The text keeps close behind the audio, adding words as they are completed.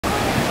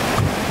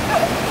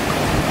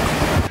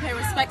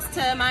respects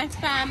to my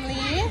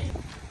family.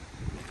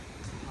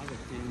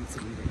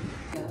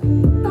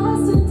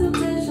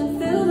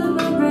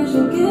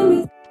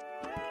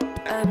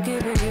 I'm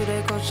giving you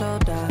that cold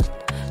shoulder,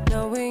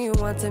 knowing you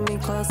wanted me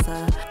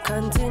closer.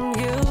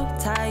 Continue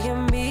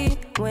tying me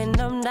when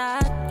I'm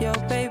not your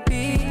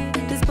baby.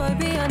 This boy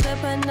be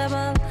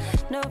undependable,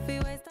 no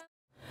fee waste.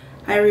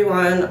 Hi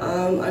everyone,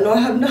 I know I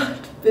have not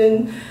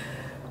been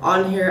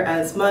on here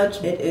as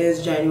much. It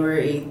is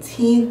January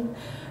 18th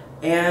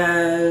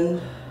and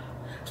I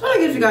just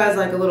want to give you guys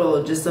like a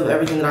little gist of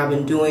everything that I've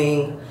been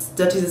doing.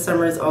 Dutch season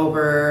summer is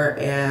over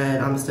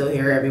and I'm still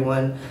here.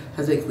 Everyone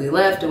has basically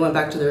left and went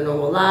back to their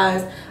normal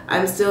lives.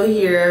 I'm still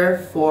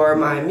here for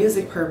my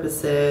music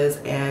purposes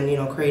and, you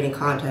know, creating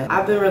content.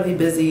 I've been really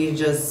busy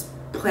just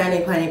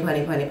planning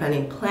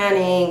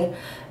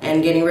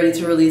and getting ready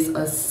to release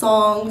a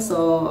song,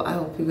 so I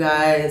hope you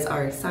guys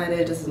are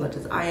excited just as much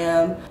as I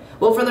am.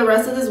 Well, for the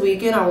rest of this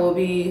weekend I will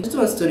be just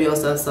doing studio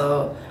stuff,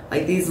 so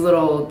like these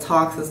little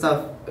talks and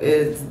stuff,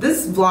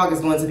 this vlog is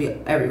going to be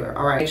everywhere.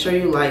 All right, make sure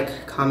you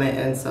like, comment,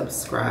 and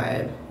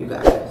subscribe, you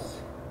guys.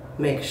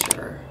 Make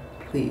sure,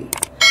 please.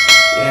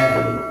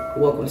 And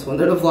welcome to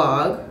another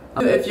vlog.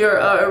 If you're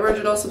an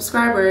original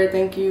subscriber,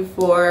 thank you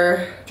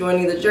for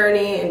joining the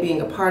journey and being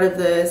a part of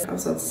this. I'm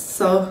so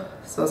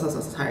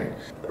tired.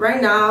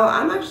 Right now,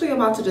 I'm actually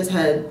about to just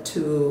head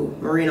to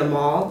Marina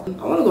Mall.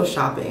 I want to go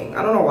shopping.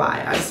 I don't know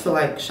why. I just feel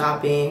like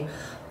shopping.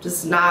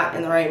 Just not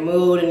in the right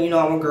mood, and you know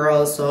I'm a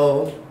girl,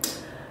 so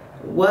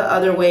what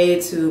other way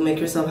to make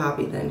yourself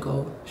happy than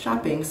go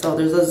shopping? So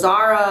there's a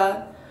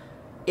Zara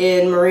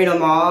in Marina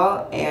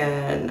Mall,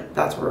 and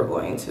that's where we're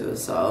going to.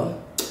 So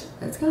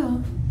let's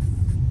go.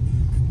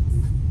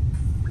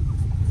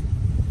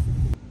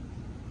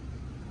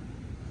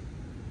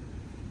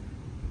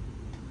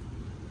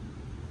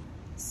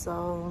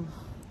 So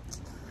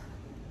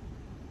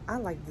I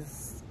like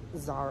this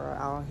Zara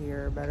out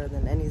here better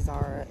than any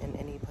Zara in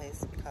any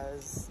place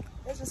because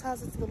it just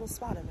has its little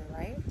spot in it,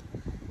 right?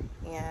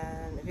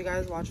 And if you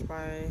guys watched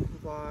my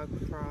vlog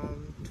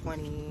from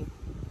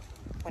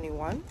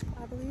 2021,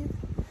 I believe,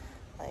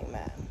 like,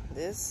 man,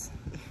 this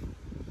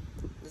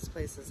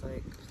place is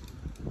like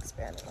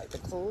expanding. Like, the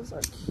clothes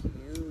are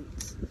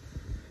cute,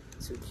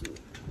 too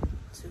cute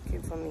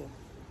for me,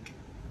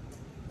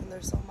 and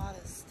they're so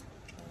modest.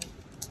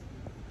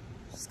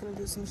 Just gonna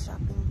do some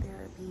shopping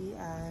therapy,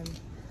 and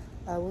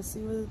we'll see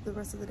where the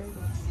rest of the day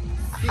goes.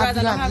 You guys,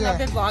 I know I have not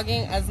been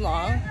vlogging as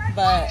long,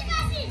 but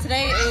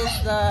today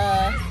is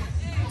the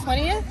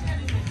 20th,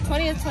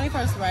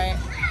 21st, right?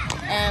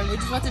 And we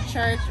just went to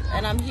church,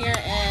 and I'm here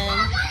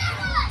in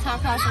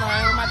Town Casa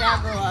where my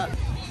dad grew up.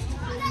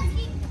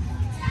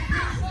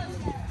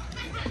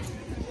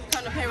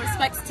 Come to pay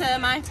respects to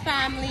my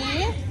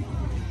family.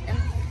 And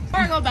before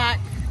I go back,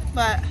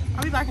 but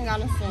I'll be back in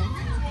Ghana soon.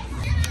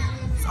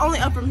 It's only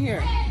up from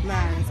here,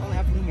 man. It's only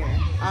up from here.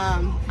 I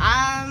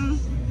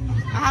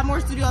have more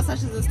studio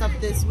sessions and stuff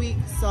this week,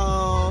 so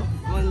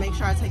I'm gonna make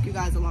sure I take you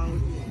guys along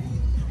with me.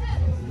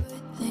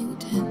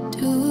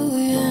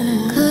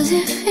 Cause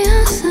it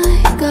feels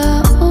like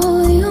I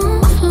owe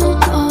you for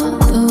all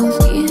those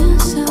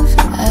years of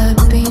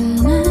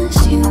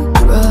happiness you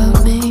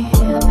brought me.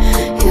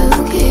 You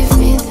gave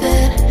me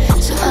that,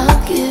 so I'll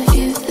give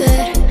you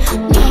that.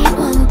 Not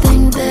one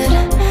thing that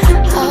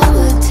I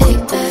would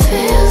take back.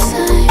 Feels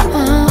like I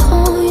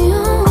owe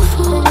you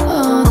for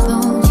all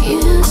those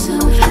years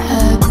of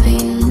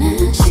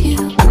happiness you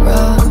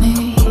brought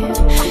me.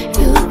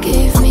 You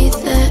gave me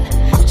that,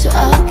 so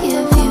I'll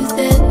give you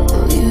that.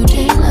 Though you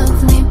didn't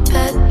love me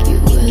back, you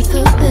were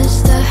the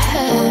best I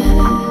had.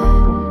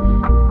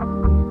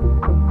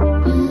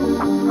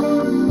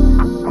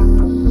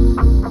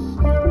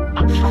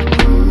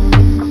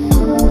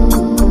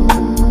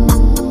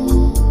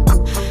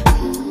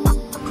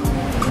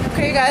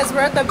 Okay, you guys,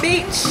 we're at the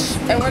beach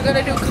and we're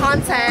gonna do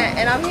content,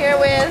 and I'm here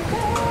with,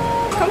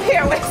 come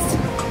here, Wasty.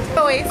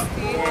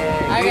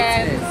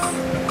 Okay.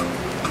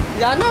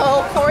 Y'all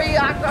know,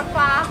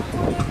 choreographer.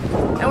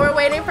 And we're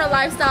waiting for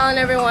Lifestyle and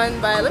everyone,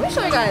 but let me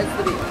show you guys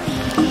the beach.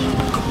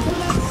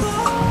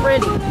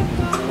 Pretty.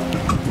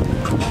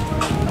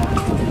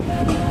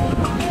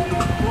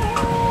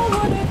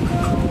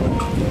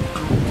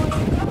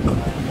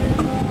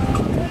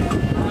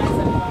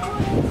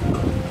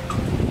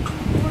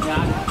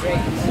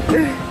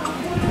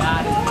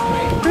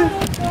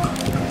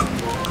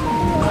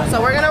 So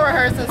we're gonna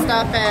rehearse and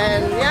stuff,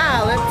 and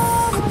yeah, let's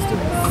do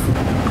this.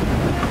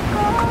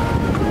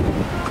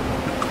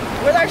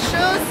 With our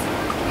shoes.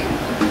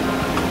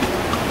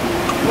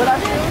 With our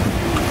shoes.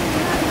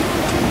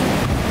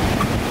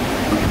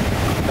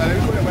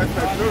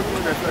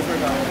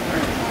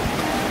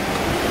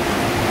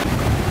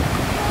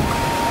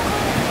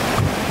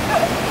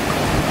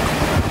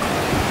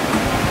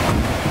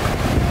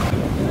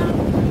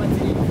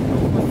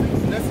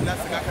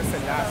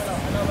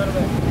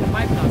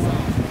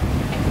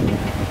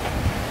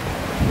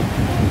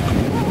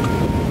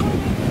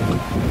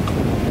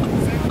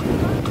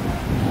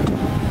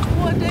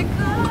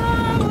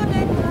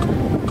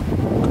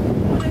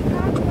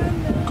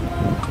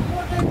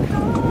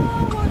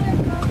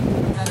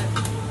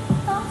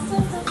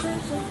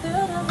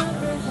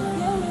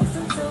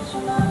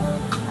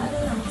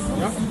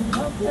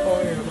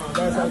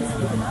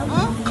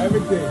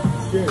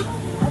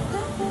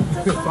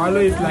 Follow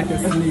it like a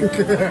snake.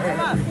 Good.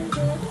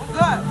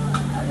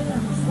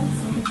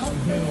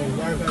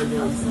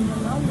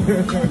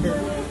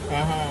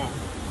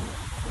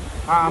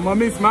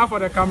 Mommy, smile for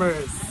the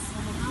cameras.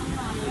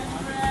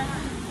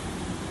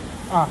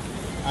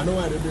 I know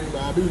why they're doing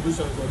that. I'll be with this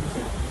one for this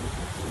one.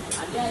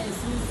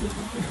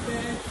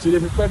 She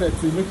did prepare that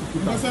to make it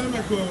keep up.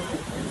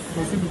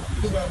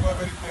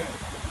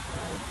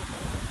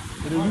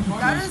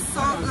 That is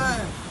so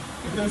good.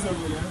 That's so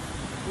good, yeah?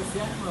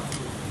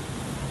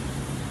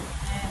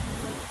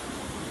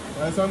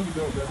 That's something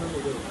good. That's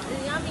something good.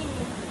 It's yummy.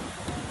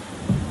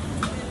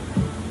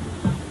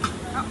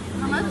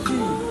 How much?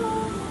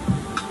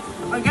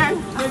 Again?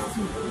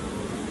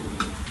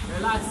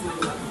 Relax.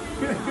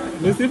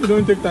 Listen, if you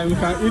don't take time, you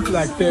can eat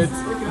like 30.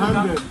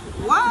 100.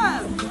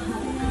 What?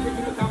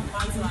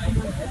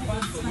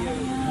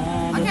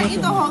 I can't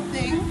eat the whole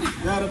thing.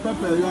 Yeah, the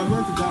pepper. You are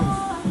going to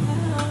dance.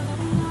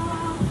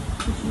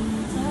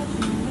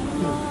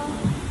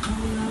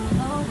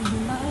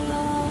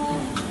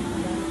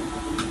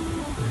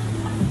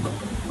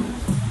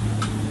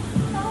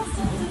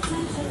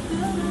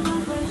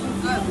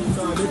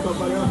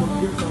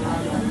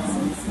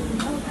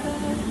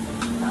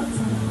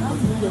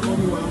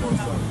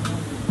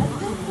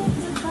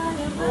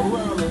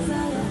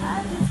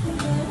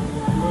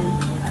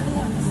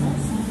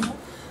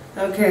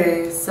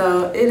 Okay,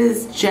 so it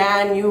is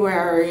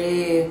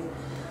January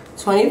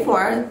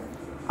 24th,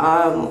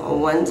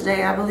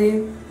 Wednesday, I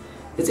believe.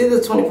 It's either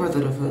the 24th or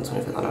the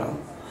 25th, I don't know.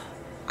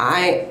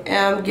 I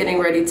am getting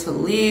ready to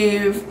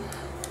leave,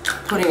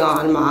 putting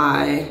on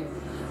my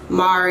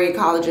Mari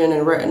Collagen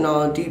and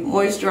Retinol Deep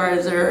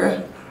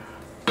Moisturizer.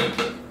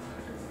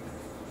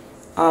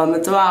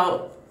 It's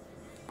about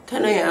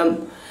 10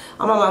 a.m.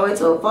 I'm on my way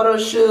to a photo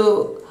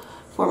shoot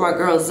for my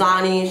girl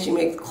Zani. She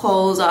makes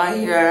clothes out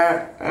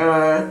here.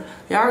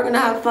 Y'all are gonna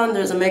have fun.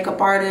 There's a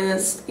makeup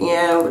artist,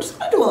 and we're just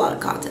gonna do a lot of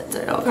content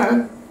today,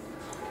 okay?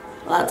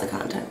 Lots of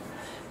content.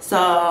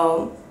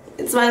 So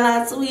it's my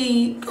last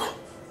week.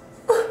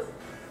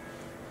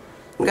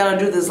 We gotta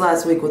do this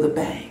last week with a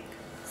bang.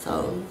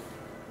 So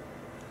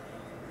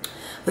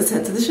let's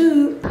head to the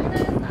shoot. We're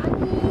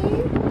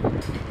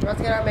about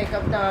to get our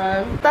makeup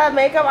done. The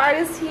makeup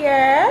artist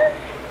here.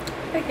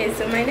 Okay,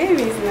 so my name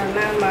is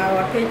Nanama.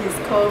 Our page is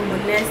called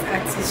Mones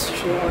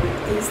Artistry on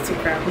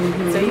Instagram.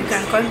 So you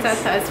can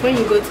contact us. When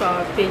you go to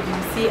our page,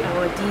 you see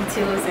our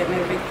details and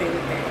everything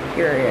there.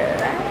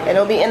 Period.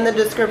 It'll be in the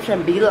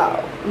description below.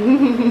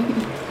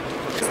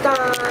 It's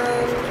done.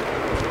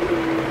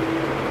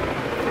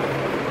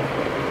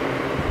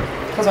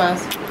 Close my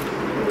eyes.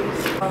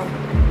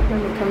 Let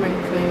me come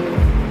and clean it.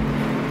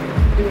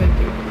 Do it.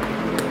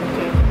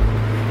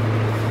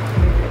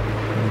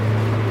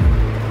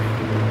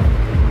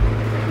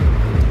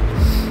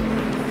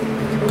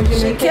 Okay.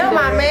 She killed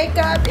my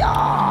makeup,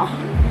 y'all.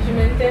 She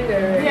maintained the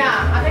red.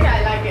 Yeah, I think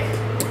I like it.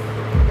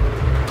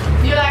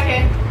 Do you like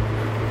it?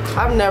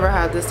 I've never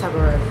had this type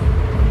of red.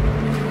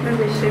 Let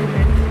me shake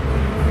it.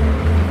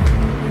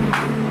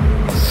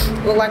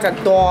 Look like a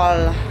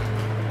doll.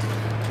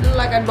 Look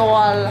like a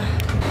doll.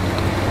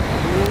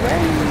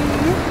 Ready?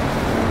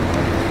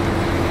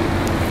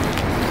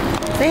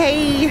 Say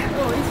hey.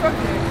 Oh, it's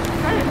working.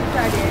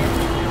 Try it.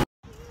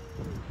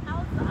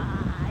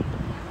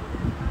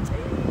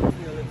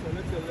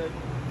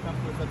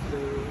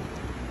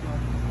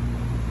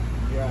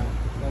 Yeah,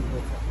 that's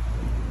better.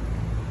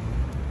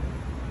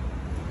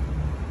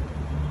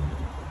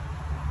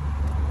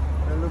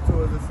 And look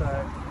towards the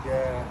side.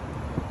 Yeah.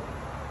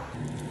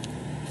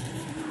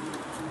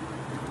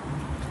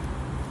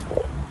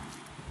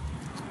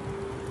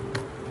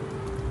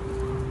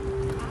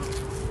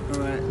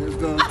 Alright, let's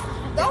go.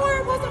 Don't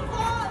worry about the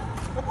pause.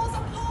 About the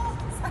pause.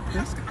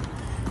 Let's go.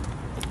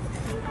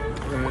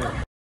 Alright.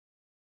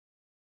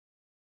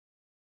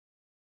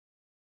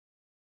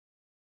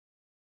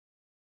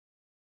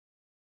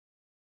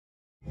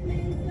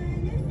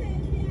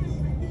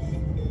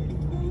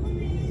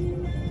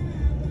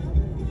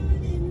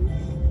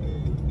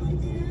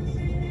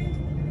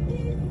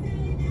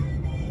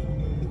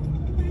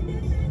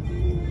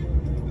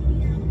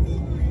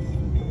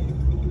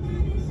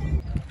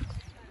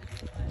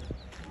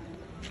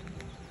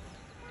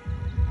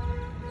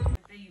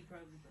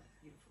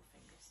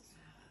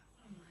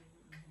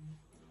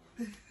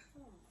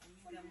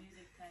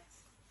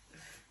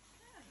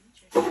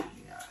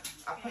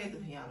 I played the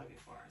piano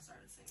before I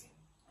started singing.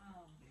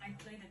 Oh, I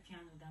played the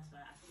piano, that's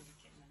why I played the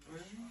piano.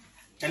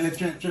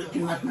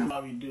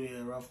 How we do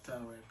a Rough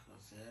Town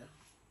Records, yeah?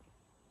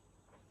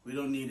 We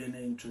don't need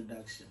any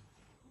introduction.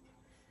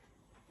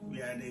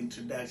 We are the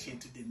introduction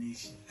to the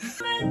nation.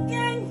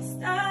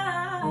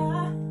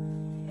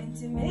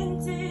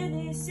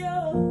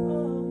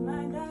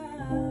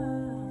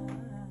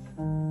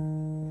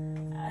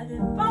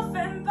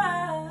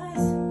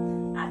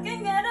 I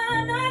can get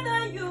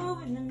another you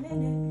in a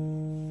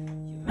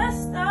minute. You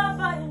messed up,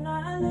 I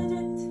acknowledge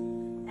it.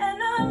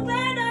 And I'm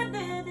glad I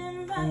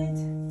didn't write.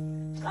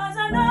 Cause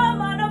I know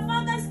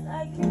motherfuckers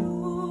like you.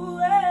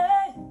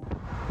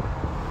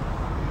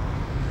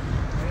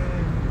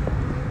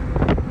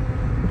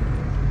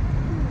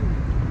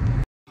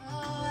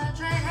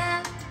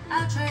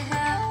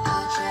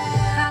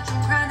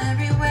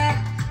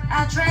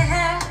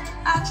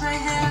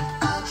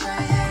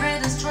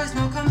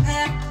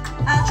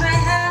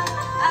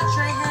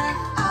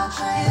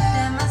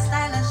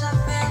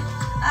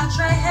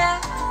 try here,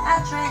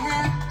 I try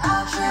here.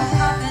 I'll try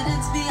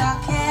confidence be our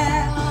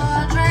care.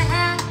 I'll try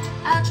here,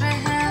 I'll try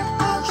here,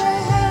 I'll try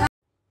here.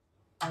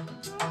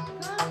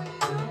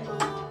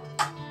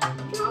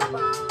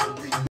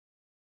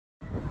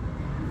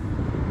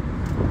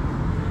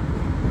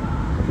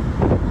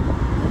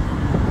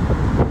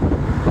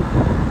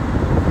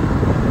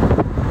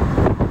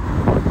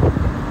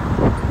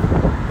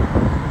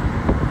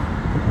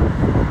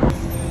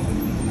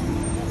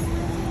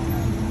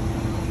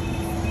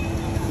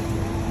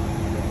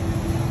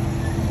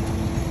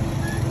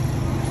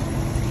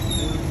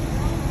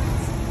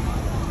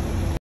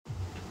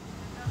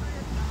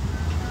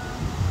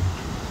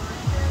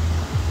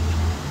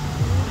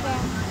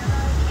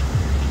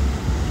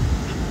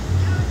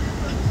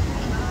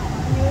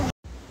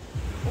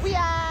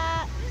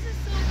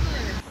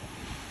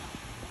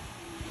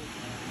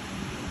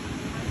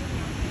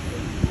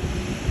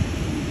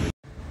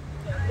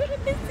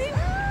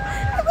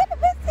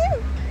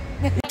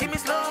 Give me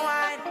slow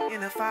wine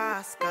in a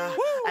fast car.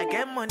 I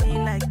get money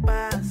like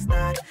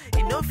bastard.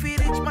 You know if you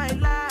reach my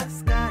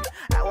last card,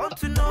 I want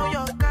to know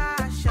your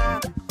cash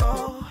app.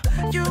 Oh,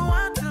 you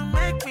want to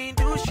make me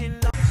do shit.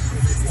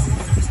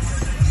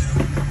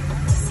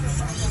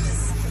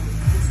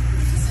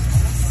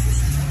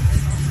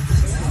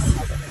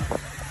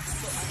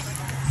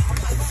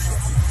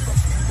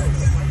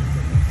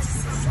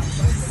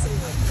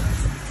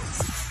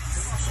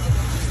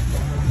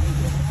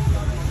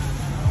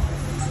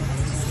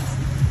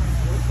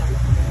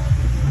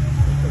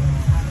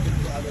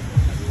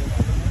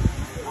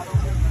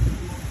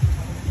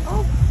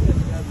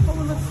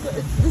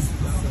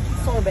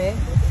 Sorbet.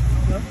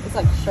 It's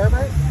like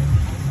sherbet.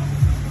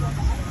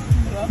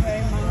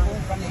 Strawberry mango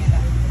banana.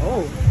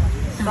 Oh,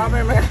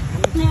 strawberry banana.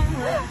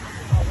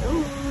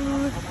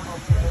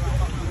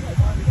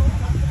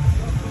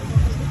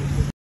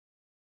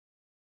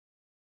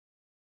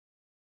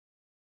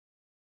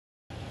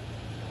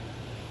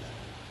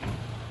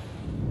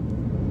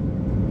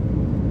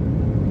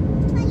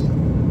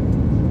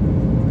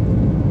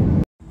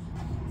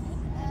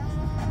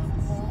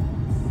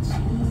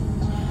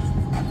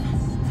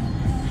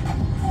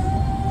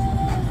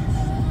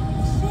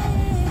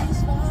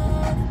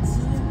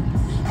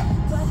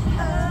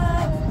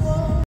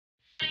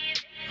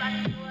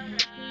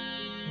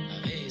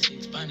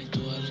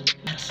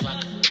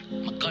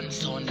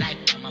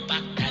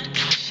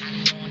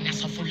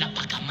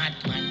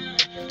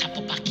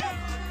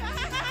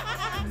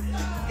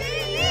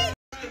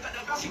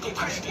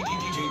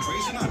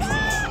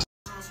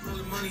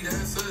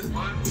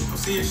 I'm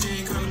seeing she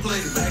ain't come to play.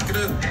 Back it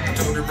up. I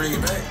told her bring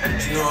it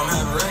back. She know I'm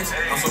having racks.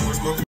 I'm somewhere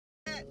smoking.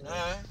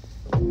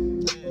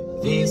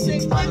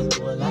 V6 bottle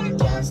to a lot of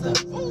gas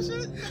stuff.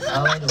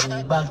 I went the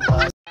way back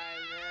past.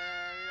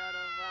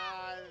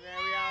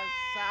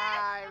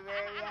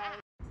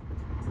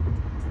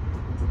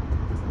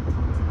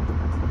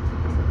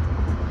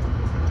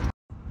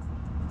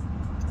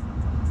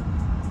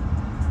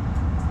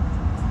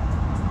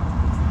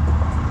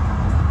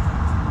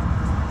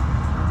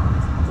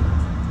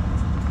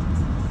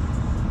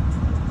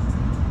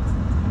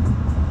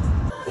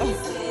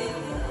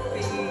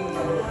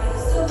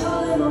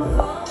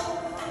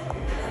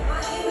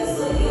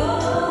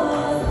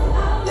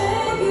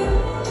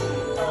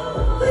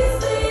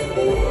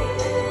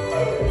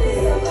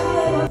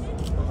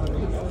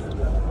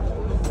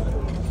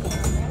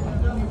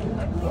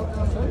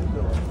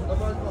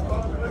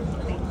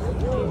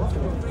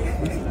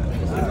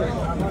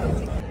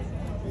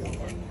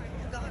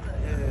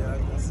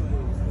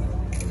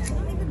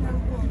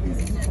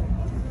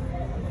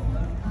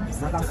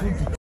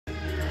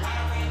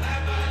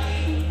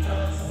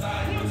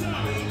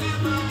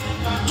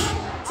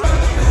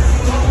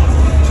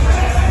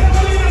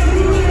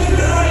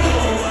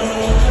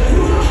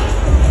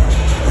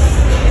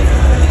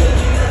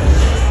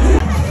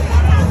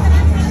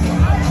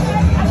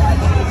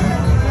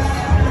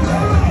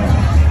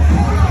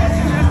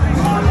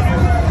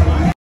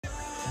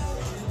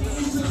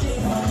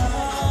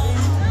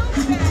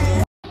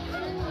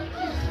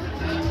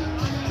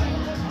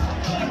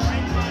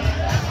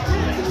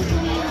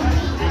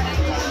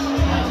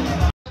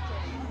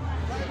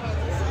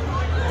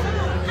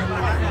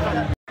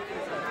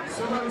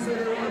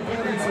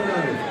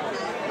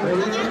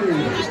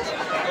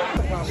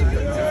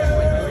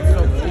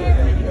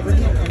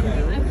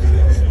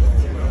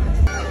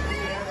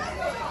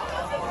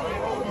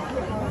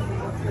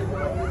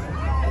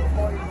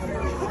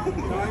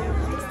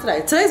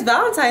 Today's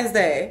Valentine's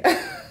Day.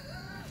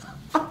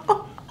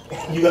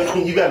 You gotta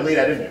leave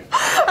that in there.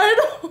 I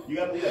know. You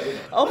gotta leave that in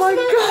there. Oh my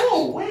gosh.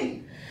 Oh,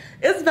 wait.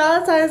 It's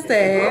Valentine's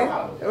Day.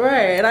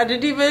 Right, and I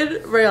didn't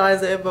even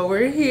realize it, but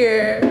we're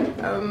here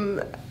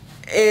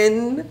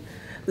in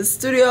the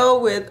studio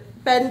with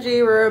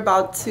Benji. We're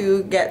about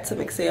to get to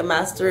mixing and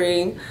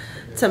mastering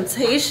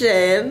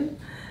Temptation.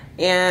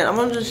 And I'm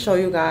gonna just show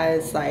you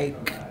guys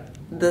like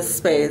this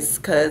space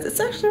because it's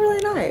actually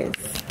really nice.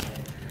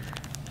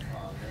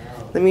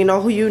 Let me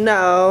know who you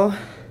know,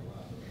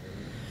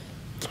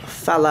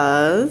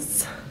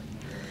 fellas.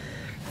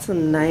 It's a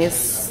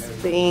nice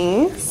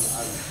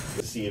Thanks.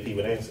 Let's see if he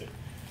would answer.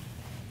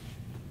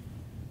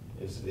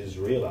 It's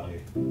real out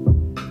here.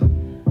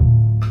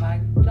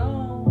 Mike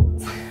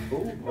Jones.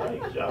 Who?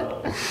 Mike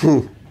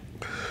Jones.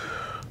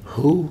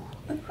 Who?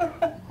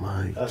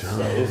 Mike Jones.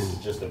 This is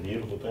just a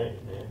beautiful thing,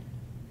 man.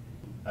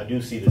 I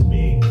do see this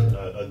being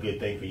a good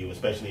thing for you,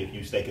 especially if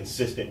you stay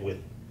consistent with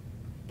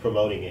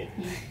promoting it.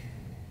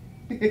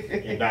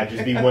 And not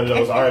just be one of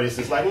those artists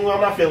that's like, I'm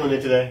not feeling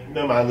it today.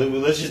 Never mind,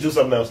 let's just do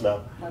something else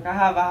now. Like I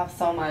have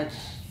so much.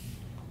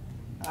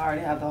 I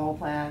already have the whole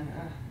plan.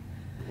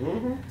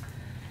 Mm-hmm.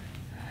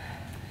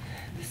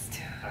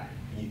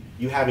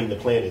 You having the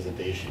plan isn't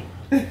the issue.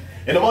 And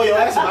I'm on your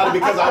ass about it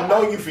because I've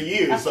known you for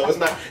years. So it's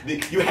not,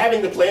 you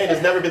having the plan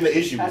has never been the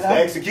issue. It's the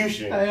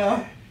execution. I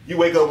know. You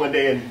wake up one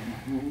day and,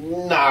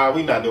 nah,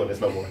 we not doing this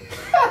no more.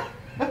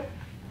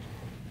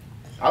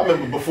 I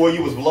remember before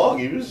you was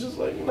vlogging, it was just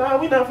like, nah,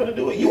 we not gonna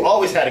do it. You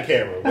always had a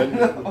camera.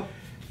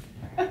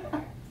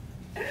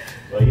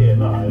 But yeah,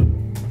 no,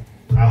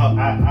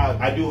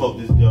 I do hope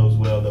this goes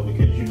well though,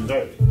 because you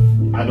deserve it.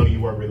 I know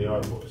you work really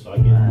hard for it, so I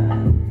get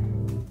it.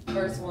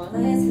 First one.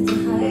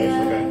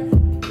 Okay.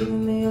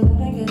 Giving me your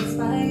love and get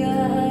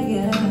inspired,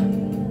 yeah.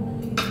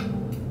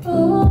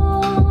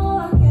 Oh,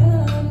 I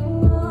can't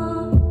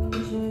anymore.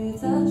 You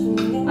touch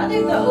me. I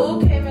think the ooh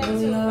came in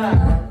too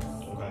fast.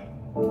 Okay.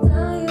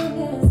 Now you're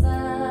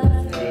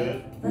inside. Good.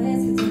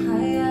 Let's get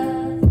higher.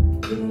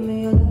 Giving me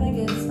your love and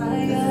get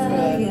inspired,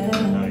 yeah.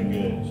 Alright,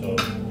 good. So,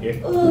 here.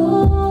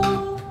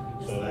 Oh,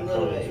 So that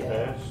coming too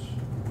fast.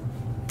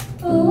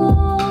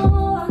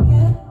 oh, I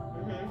can't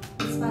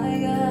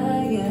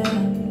inspire, yeah.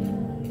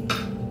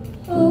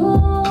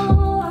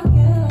 Oh, I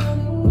can't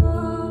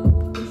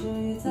anymore.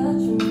 You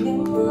touch me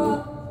more.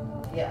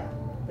 Yeah.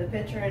 The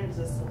picture is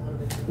just a little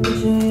bit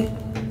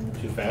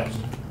Too fast.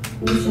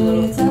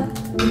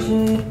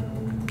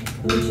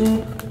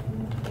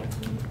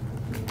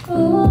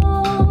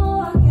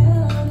 Oh, I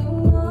can't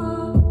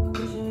anymore.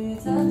 You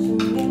touch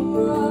me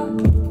more.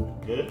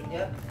 Good?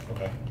 Yep.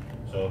 Okay.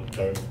 So,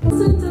 third.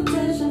 Some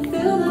temptation,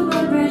 feel the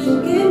vibration,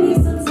 give me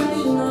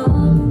sensational.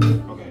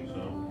 Okay,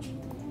 so.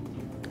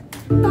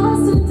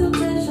 Lost in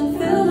temptation,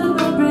 feel the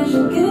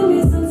vibration, give me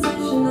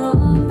sensational.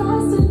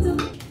 Lost in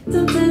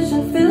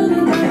temptation, feel the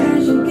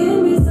vibration, give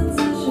me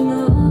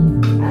sensational.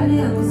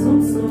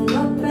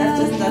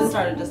 That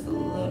started just a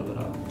little bit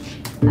off.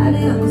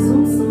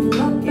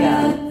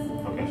 Yeah.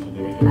 Okay, so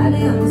there we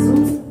go.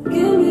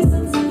 Give me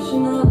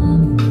sensational.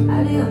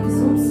 Yeah,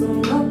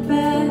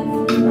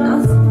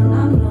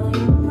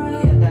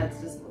 that's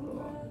just a little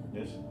off.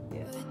 Yes.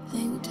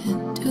 Thing to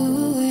do,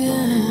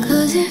 yeah.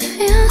 'Cause it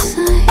feels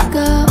like